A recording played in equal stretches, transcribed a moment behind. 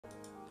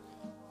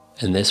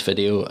In this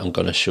video, I'm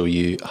going to show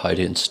you how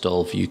to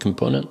install Vue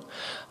component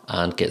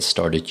and get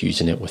started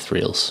using it with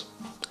Rails.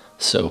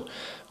 So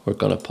we're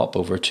going to pop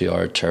over to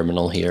our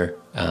terminal here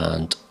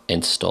and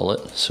install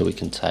it. So we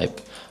can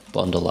type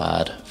bundle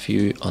add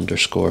Vue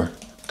underscore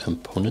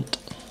component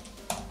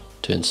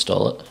to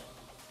install it.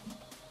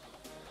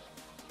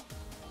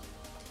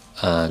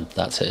 And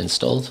that's it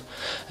installed.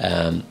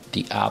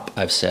 The app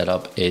I've set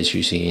up is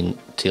using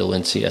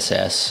Tailwind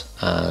CSS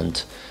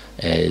and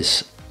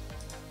is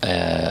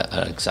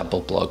an example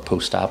blog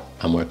post app,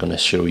 and we're going to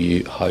show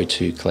you how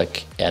to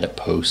click edit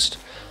post,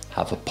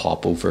 have a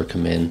popover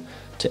come in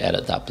to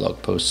edit that blog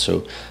post.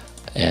 So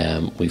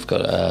we've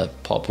got a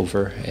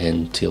popover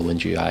in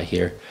Tailwind UI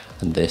here,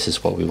 and this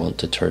is what we want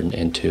to turn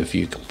into a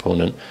Vue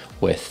component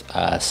with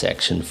a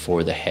section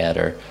for the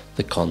header,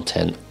 the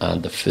content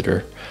and the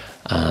footer.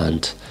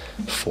 And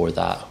for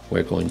that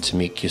we're going to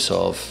make use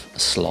of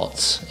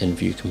slots in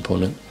Vue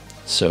component.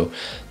 So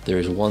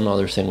there's one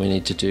other thing we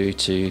need to do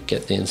to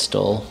get the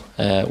install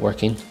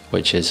working,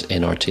 which is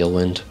in our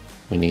Tailwind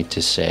we need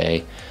to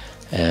say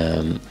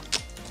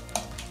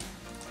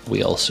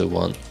we also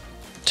want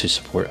to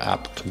support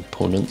app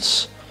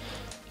components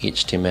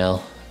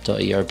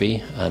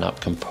html.erb and app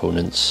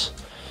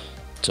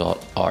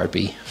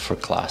components.rb for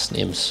class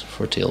names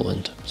for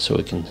Tailwind. So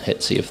we can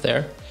hit save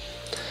there,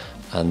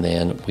 and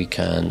then we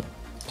can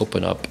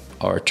open up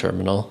our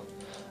terminal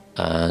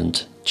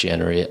and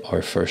generate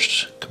our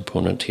first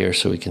component here.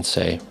 So we can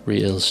say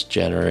Rails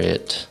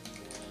generate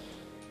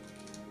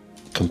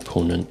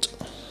component,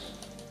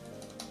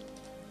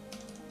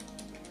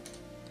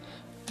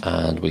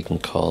 and we can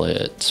call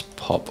it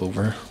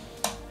popover.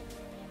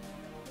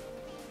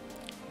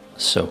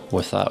 So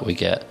with that we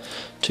get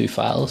two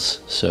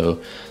files, so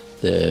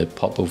the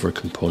popover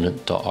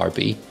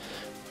component.rb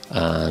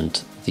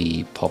and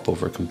the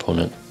popover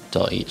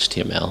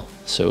component.html.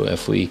 So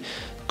if we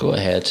go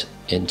ahead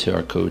into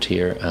our code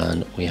here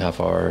and we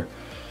have our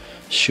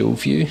show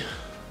view,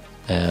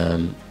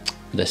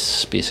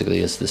 this basically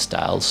is the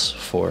styles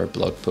for a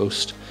blog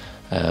post,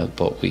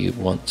 but we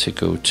want to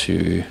go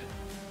to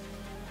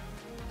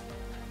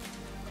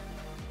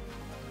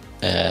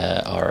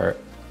our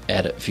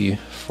edit view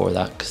for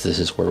that, because this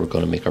is where we're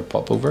going to make our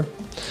popover.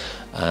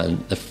 And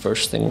the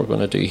first thing we're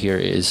going to do here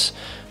is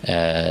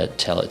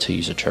tell it to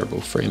use a turbo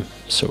frame.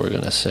 So we're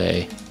going to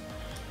say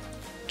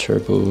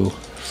turbo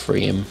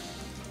frame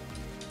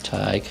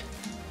tag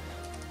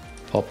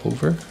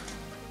popover,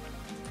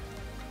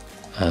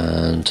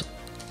 and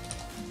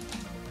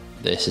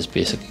this is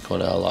basically going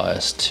to allow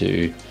us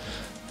to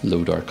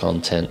load our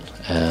content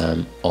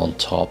on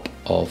top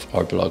of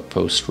our blog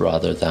post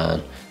rather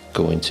than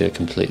going to a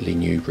completely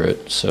new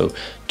route. So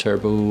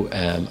turbo,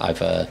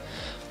 I've a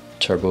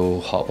turbo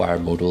hotwire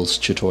modals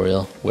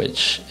tutorial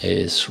which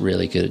is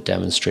really good at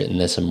demonstrating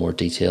this in more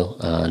detail,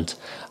 and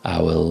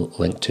I will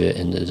link to it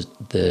in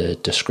the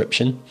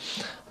description.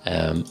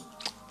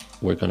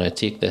 We're going to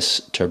take this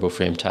turbo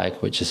frame tag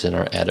which is in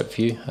our edit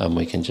view, and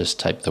we can just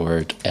type the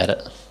word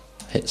edit,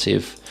 hit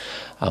save,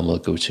 and we'll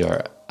go to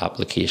our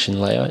application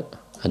layout,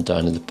 and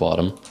down at the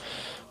bottom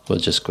we'll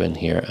just go in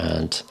here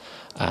and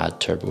add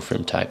turbo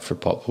frame tag for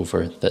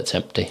popover that's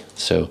empty.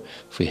 So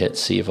if we hit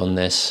save on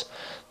this,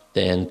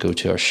 then go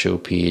to our show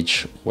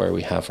page where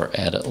we have our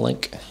edit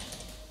link.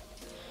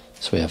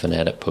 So we have an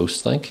edit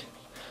post link,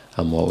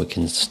 and what we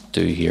can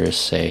do here is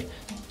say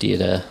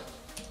data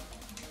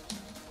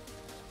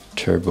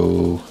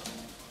turbo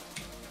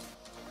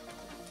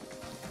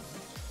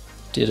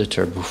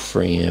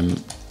frame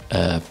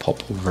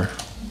popover.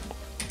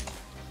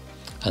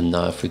 And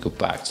now if we go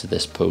back to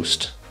this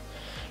post,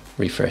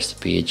 refresh the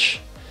page,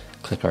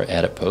 click our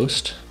edit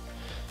post,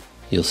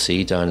 you'll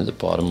see down at the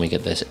bottom we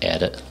get this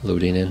edit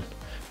loading in,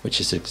 which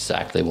is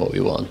exactly what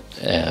we want.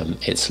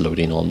 It's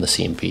loading on the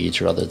same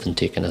page rather than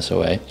taking us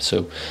away.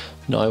 So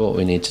now what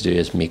we need to do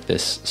is make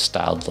this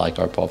styled like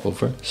our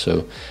popover.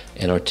 So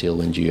in our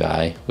Tailwind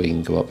UI we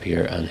can go up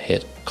here and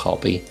hit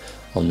copy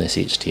on this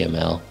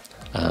HTML,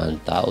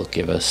 and that'll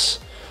give us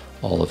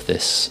all of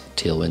this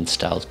Tailwind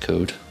styled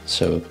code.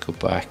 So go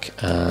back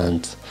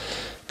and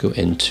go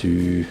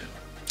into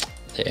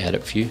the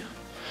edit view,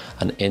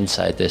 and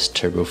inside this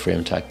turbo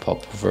frame tag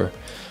popover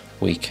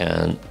we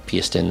can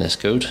paste in this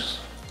code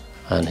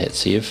and hit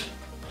save.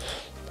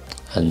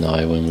 And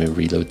now when we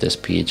reload this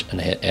page and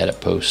hit edit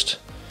post,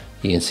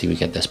 you can see we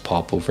get this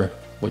popover,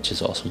 which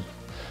is awesome.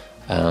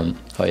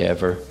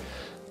 However,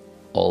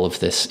 all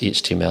of this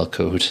HTML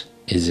code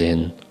is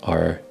in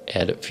our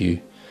edit view,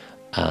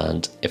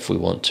 and if we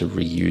want to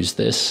reuse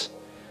this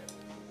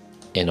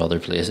in other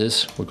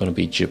places, we're going to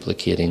be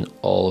duplicating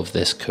all of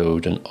this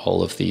code and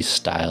all of these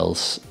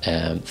styles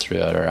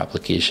throughout our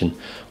application,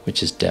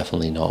 which is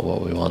definitely not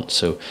what we want.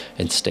 So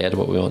instead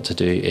what we want to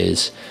do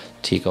is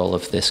take all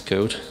of this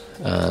code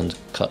and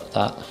cut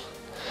that,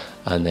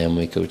 and then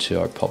we go to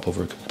our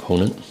popover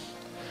component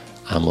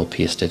and we'll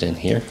paste it in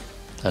here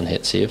and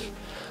hit save,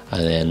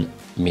 and then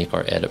make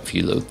our edit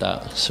view load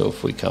that. So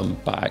if we come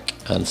back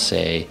and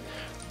say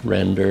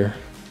render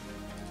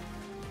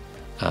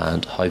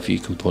And how view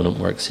component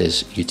works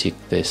is you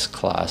take this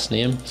class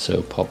name,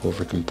 so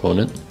popover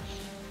component,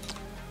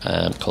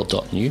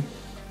 called .new,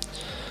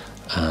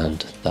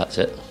 and that's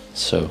it.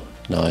 So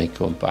now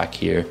going back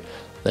here,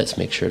 let's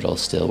make sure it all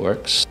still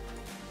works.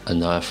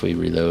 And now if we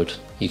reload,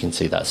 you can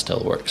see that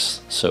still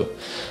works. So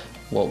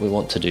what we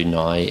want to do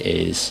now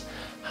is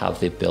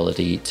have the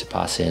ability to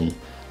pass in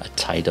a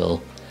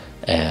title,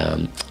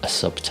 a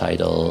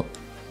subtitle,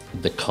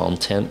 the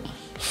content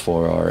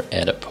for our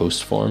edit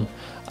post form,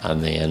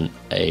 and then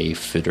a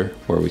footer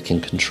where we can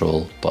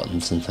control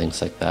buttons and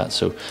things like that.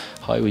 So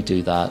how we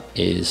do that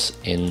is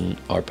in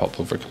our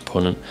popover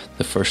component,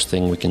 the first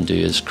thing we can do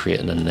is create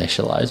an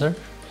initializer.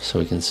 So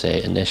we can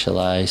say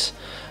initialize,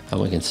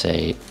 and we can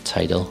say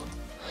title,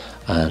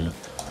 and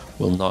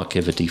we'll not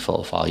give a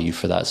default value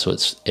for that, so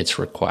it's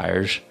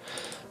required.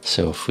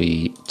 So if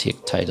we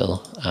take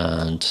title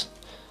and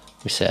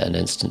we set an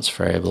instance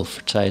variable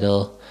for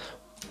title,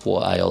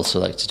 what I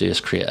also like to do is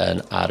create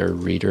an adder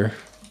reader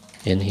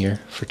in here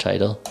for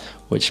title,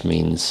 which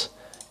means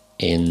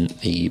in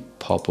the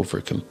popover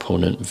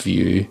component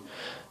view,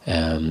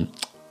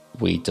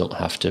 we don't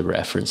have to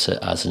reference it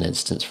as an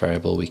instance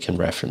variable. We can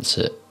reference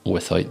it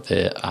without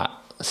the @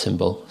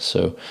 symbol.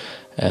 So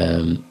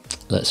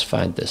let's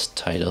find this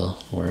title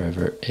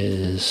wherever it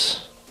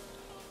is.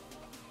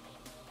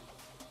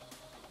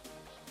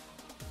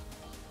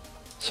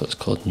 So it's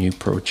called new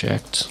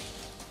project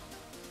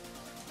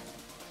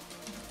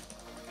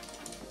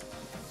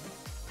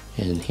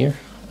in here,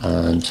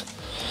 and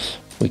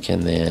we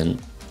can then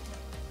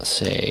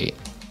say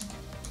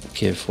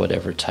give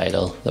whatever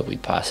title that we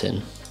pass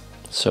in.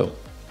 So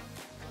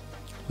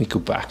we go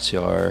back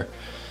to our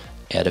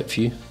edit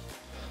view.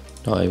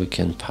 Now we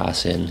can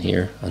pass in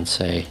here and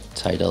say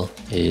title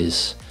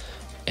is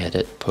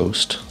edit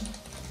post.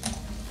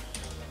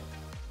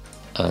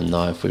 And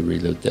now if we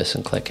reload this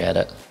and click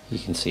edit, you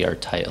can see our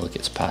title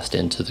gets passed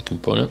into the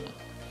component.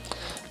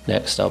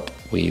 Next up,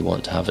 we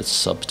want to have its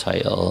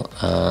subtitle,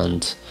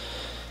 and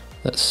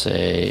let's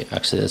say,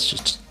 actually let's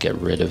just get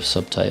rid of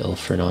subtitle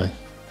for now.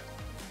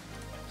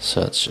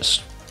 So let's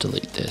just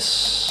delete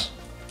this.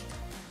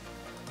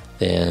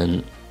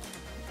 Then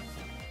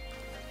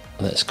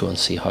let's go and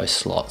see how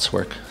slots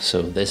work.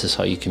 So this is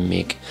how you can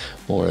make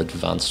more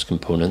advanced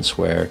components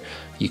where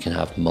you can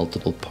have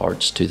multiple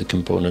parts to the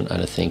component,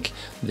 and I think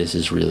this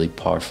is really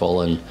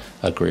powerful and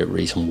a great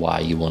reason why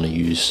you want to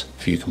use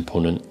view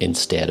component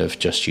instead of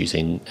just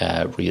using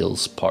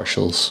Rails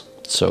partials.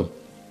 So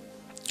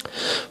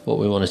what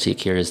we want to take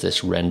here is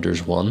this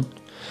renders one,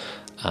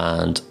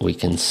 and we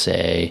can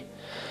say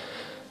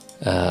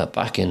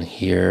back in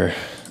here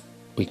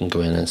we can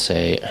go in and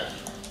say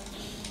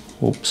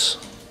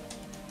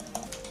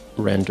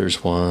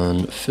renders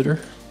one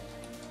footer.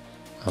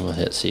 I'm gonna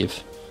hit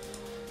save,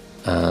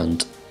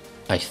 and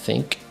I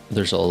think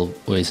there's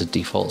always a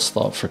default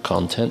slot for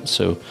content.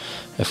 So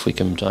if we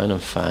come down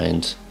and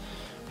find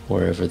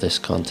wherever this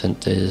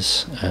content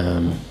is,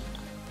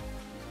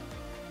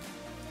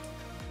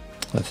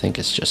 I think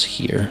it's just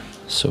here.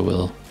 So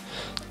we'll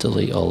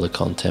delete all the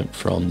content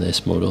from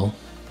this modal.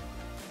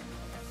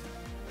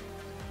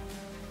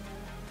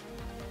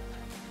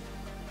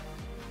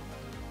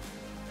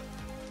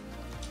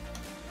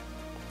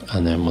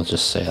 And then we'll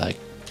just say like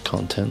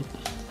content.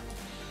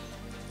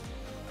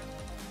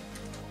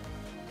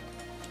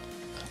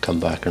 Come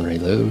back and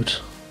reload.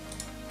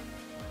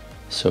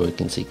 So we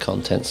can see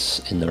contents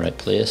in the right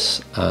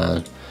place.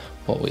 And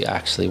what we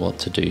actually want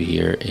to do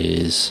here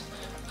is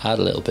add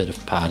a little bit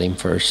of padding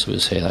first.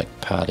 We'll say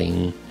like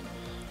padding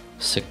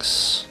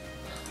 6,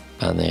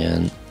 and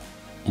then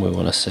we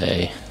want to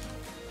say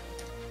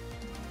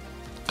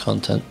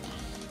content.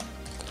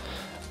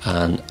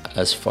 And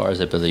as far as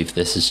I believe,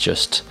 this is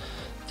just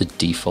the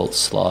default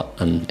slot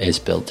and is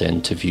built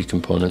into view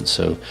component.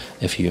 So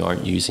if you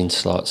aren't using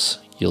slots,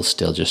 you'll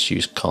still just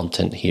use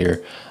content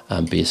here.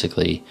 And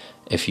basically,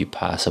 if you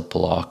pass a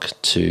block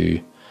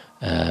to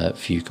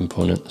view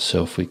component,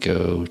 so if we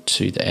go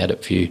to the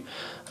edit view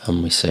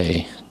and we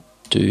say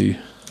do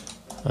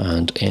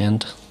and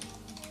end,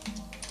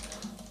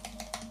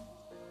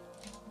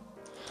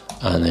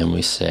 and then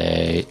we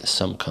say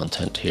some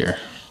content here,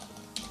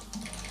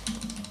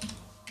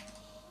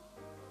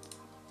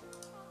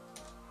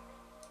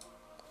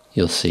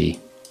 you'll see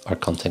our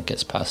content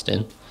gets passed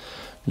in.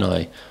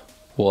 Now,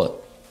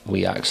 what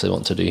we actually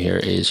want to do here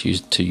is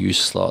use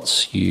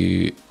slots.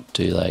 You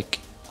do like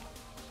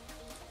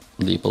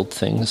labeled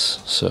things.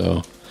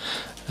 So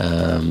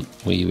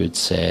we would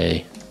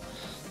say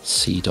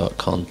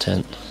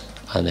c.content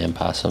and then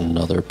pass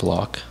another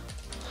block.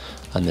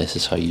 And this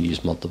is how you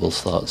use multiple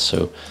slots.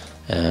 So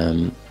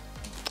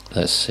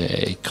let's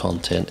say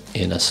content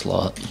in a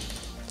slot,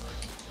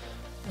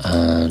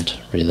 and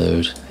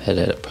reload, hit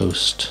edit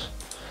post.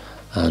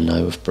 And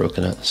now we've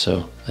broken it,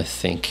 so I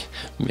think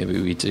maybe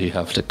we do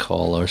have to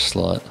call our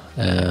slot.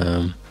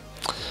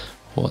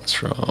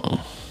 What's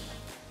wrong?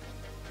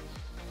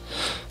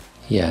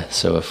 Yeah,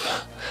 so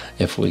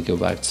if we go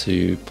back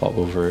to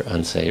Popover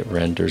and say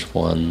renders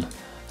one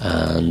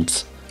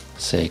and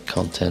say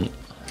content,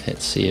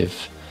 hit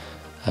save,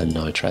 And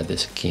now try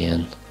this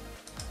again.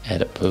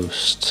 Edit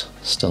post,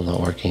 still not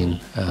working.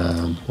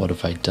 What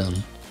have I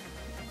done?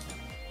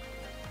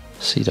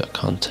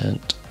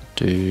 C.content,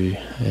 do,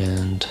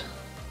 and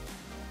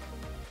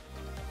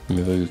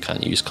maybe we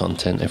can't use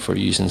content if we're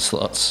using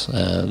slots.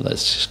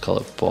 Let's just call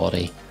it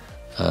body,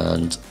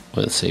 and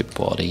we'll say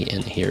body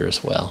in here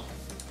as well.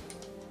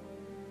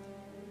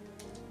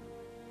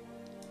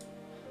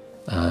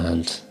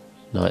 And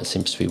now it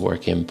seems to be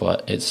working,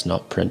 but it's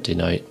not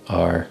printing out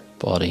our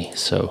body.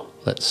 So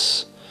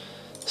let's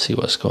see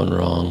what's going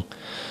wrong.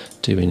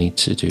 Do we need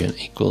to do an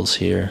equals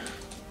here?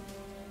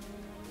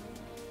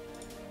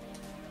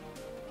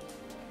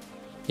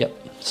 Yep,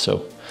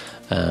 so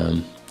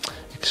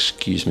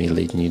excuse me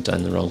leading you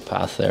down the wrong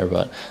path there,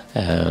 but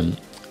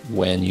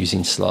when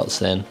using slots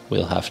then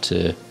we'll have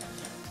to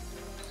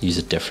use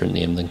a different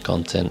name than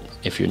content.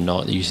 If you're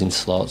not using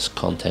slots,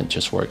 content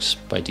just works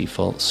by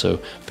default.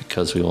 So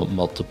because we want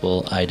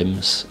multiple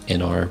items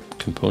in our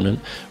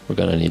component, we're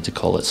going to need to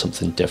call it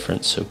something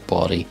different. So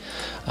body,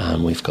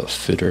 and we've got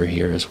footer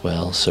here as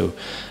well. So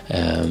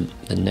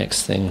the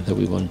next thing that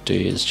we want to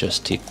do is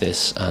just take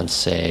this and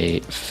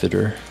say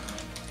footer,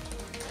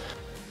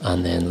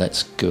 and then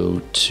let's go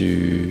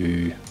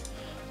to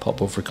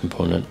Popover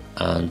component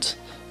and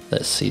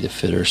let's see the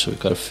footer. So we've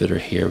got a footer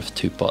here with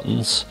 2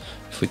 buttons.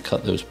 If we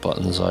cut those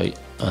buttons out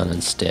and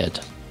instead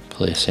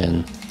place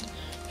in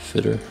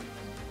footer,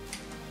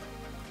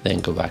 then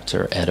go back to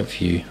our edit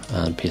view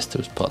and paste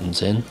those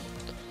buttons in,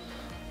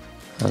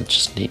 and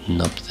just neaten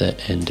up the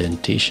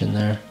indentation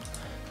there.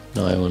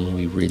 Now when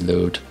we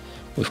reload,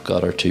 we've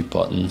got our 2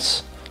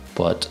 buttons,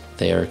 but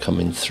they are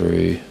coming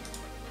through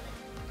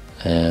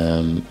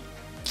in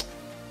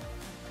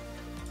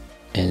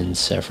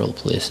several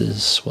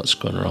places. What's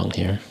going wrong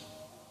here?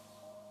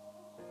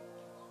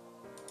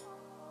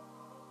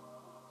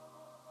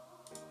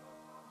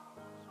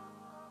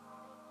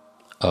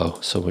 Oh,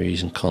 so we're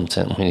using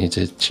content. We need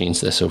to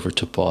change this over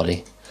to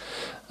body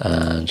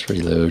and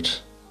reload,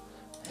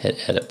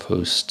 hit edit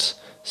post,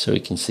 so we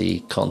can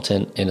see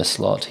content in a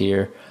slot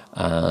here,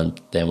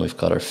 and then we've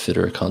got our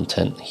footer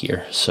content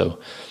here. So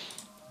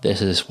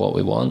this is what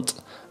we want,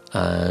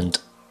 and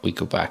we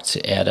go back to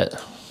edit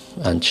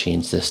and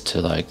change this to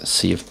like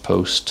save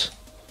post,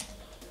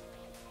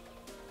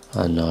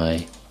 and now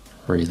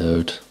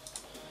reload.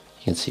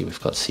 You can see we've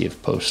got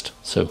save post.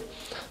 So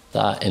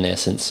that in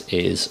essence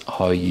is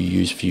how you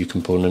use view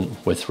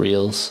component with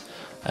Rails.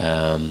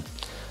 There's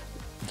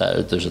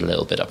a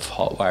little bit of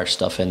Hotwire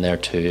stuff in there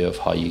too, of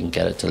how you can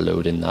get it to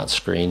load in that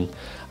screen.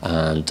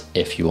 And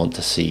if you want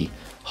to see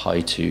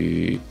how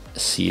to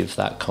save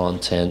that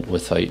content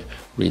without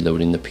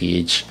reloading the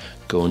page,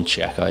 go and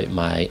check out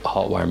my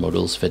Hotwire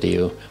modals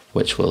video,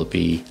 which will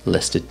be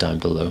listed down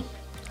below.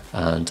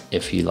 And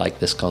if you like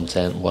this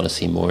content, want to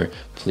see more,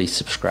 please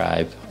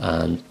subscribe,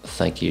 and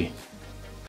thank you.